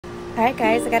Alright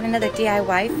guys, I got another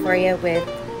DIY for you with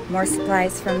more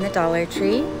supplies from the Dollar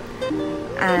Tree.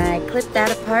 I clipped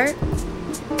that apart,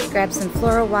 grabbed some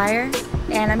floral wire,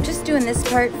 and I'm just doing this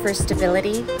part for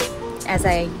stability as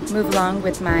I move along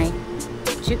with my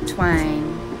jute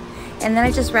twine. And then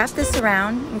I just wrap this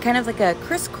around in kind of like a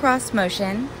crisscross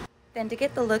motion. Then to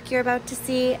get the look you're about to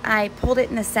see, I pulled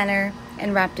it in the center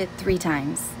and wrapped it 3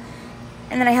 times.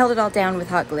 And then I held it all down with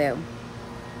hot glue.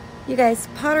 You guys,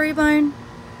 Pottery Barn?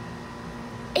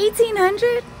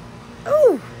 1800?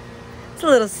 Ooh, it's a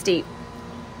little steep.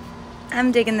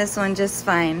 I'm digging this one just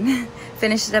fine.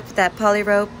 Finish it up with that poly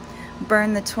rope,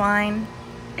 burn the twine,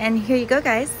 and here you go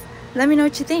guys. Let me know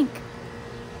what you think.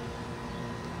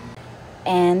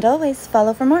 And always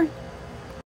follow for more.